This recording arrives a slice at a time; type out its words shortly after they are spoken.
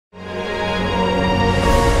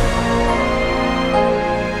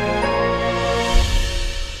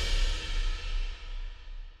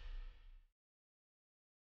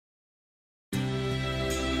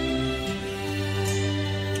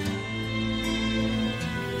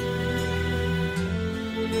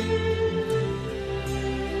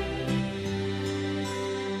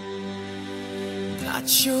Not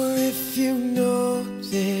sure if you know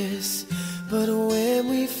this, but when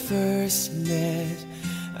we first met,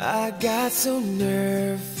 I got so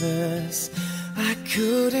nervous I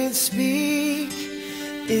couldn't speak.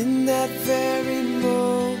 In that very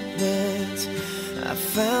moment, I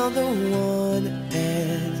found the one,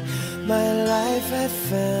 and my life had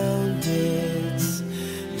found its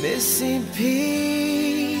missing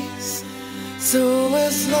piece. So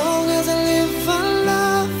as long as I live, I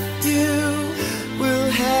love you,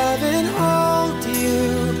 will have and hold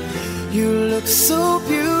you. You look so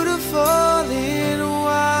beautiful in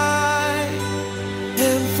white,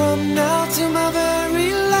 and from now to my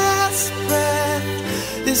very last breath,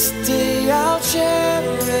 this day I'll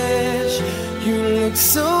cherish. You look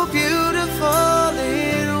so beautiful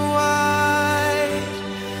in white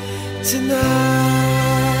tonight.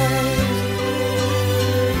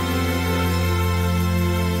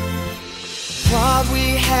 What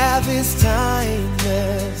we have is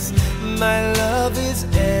timeless, my love is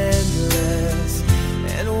endless,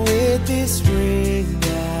 and with this ring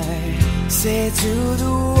I say to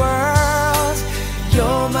the world,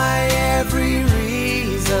 you're my every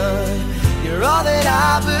reason, you're all that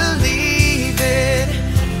I believe in.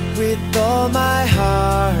 With all my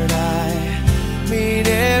heart I mean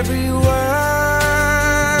every word.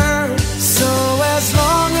 So as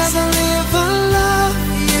long as I live, I love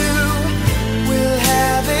you, will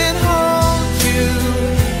have and hold you.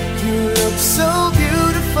 You look so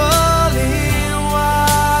beautiful in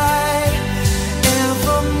white, and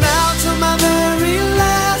from now to my very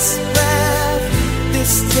last breath,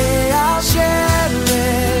 this day I'll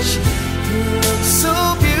cherish. You look so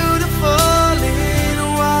beautiful in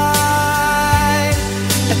white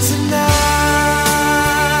tonight.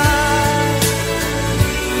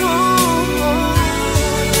 Oh,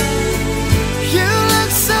 you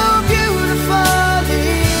look so beautiful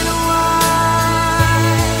in white.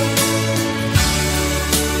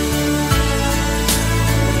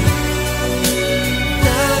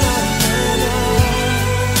 Na, na, na, na.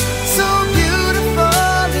 So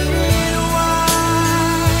beautiful in white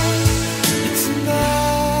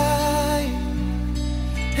tonight.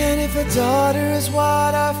 And if a daughter is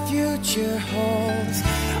what our future holds,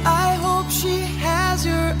 I hope she has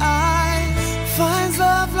your eyes, finds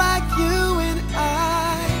love like you and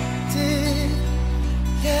I did.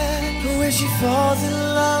 Yeah, but when she falls in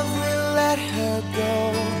love, we'll let her go,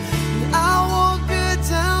 and I'll walk her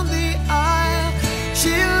down the aisle.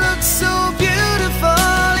 She looks so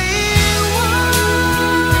beautiful in white.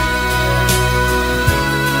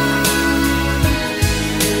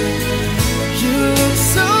 You look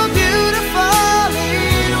so beautiful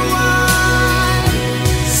in white.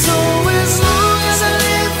 So as long as I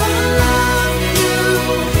live, I love you,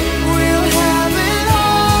 will have and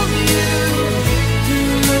hold you. You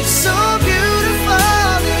look so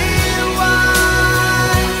beautiful in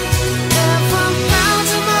white, and from now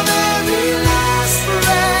to my very last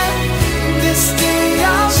breath, this day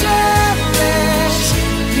I'll cherish.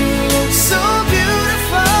 You look so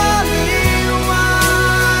beautiful in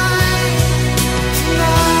white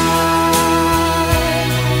tonight.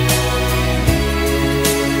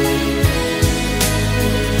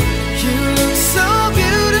 You look so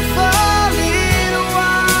beautiful in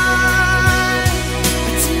white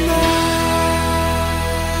tonight.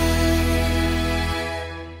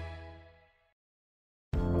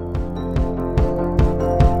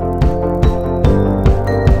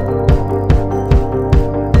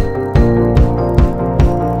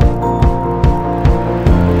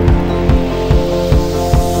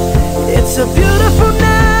 It's a beautiful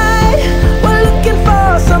night, we're looking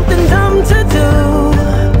for something dumb to do.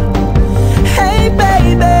 Hey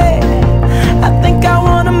baby, I think I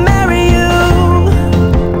wanna marry you.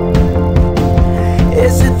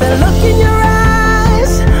 Is it the look in your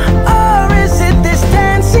eyes, or is it this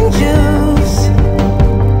dancing juice?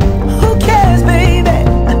 Who cares, baby?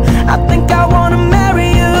 I think I wanna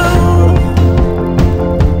marry you.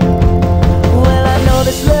 Well, I know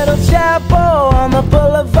this little chapel on the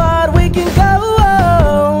boulevard we can go.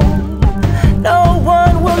 No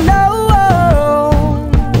one will know.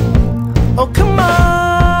 Oh, come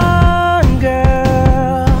on,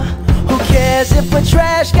 girl. Who cares if we're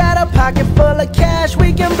trash? Got a pocket full of cash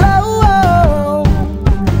we can blow.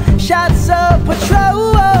 Shots of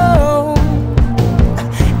Patrol,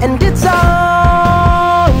 and it's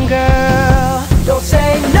on, girl. Don't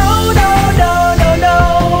say no, no, no, no, no.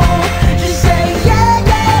 Just say yeah,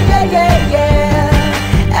 yeah, yeah, yeah,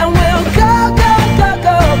 yeah, and we'll go, go, go,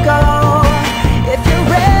 go, go. If you're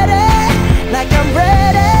ready, like I'm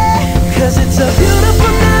ready, 'cause it's a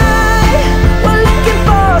beautiful night, we're looking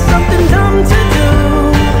for something dumb to do.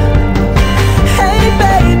 Hey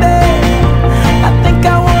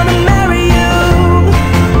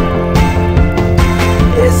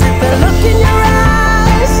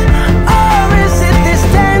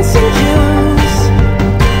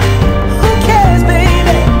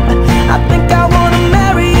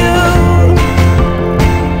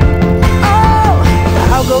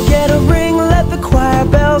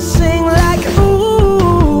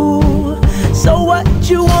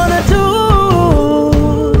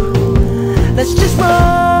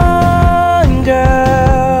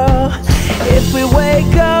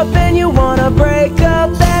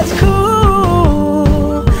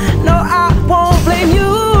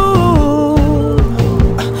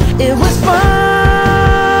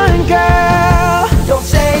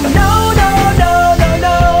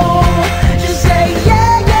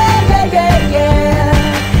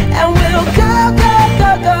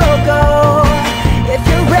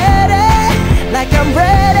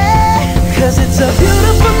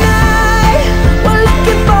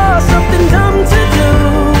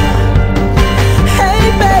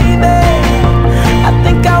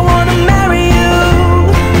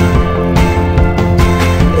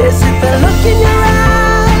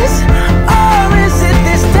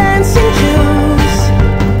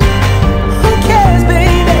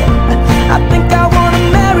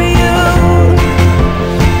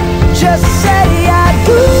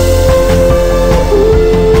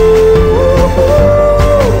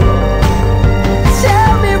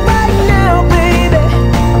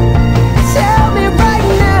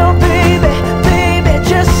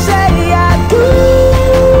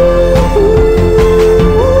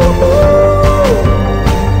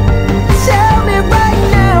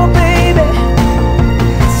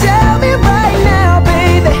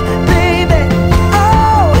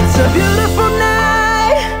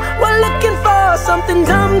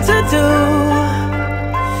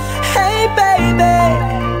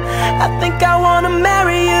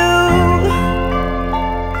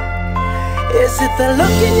Is it the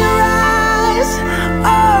look in your eyes,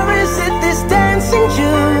 or is it this dancing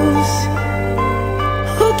juice?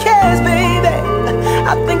 Who cares, baby?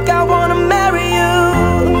 I think I want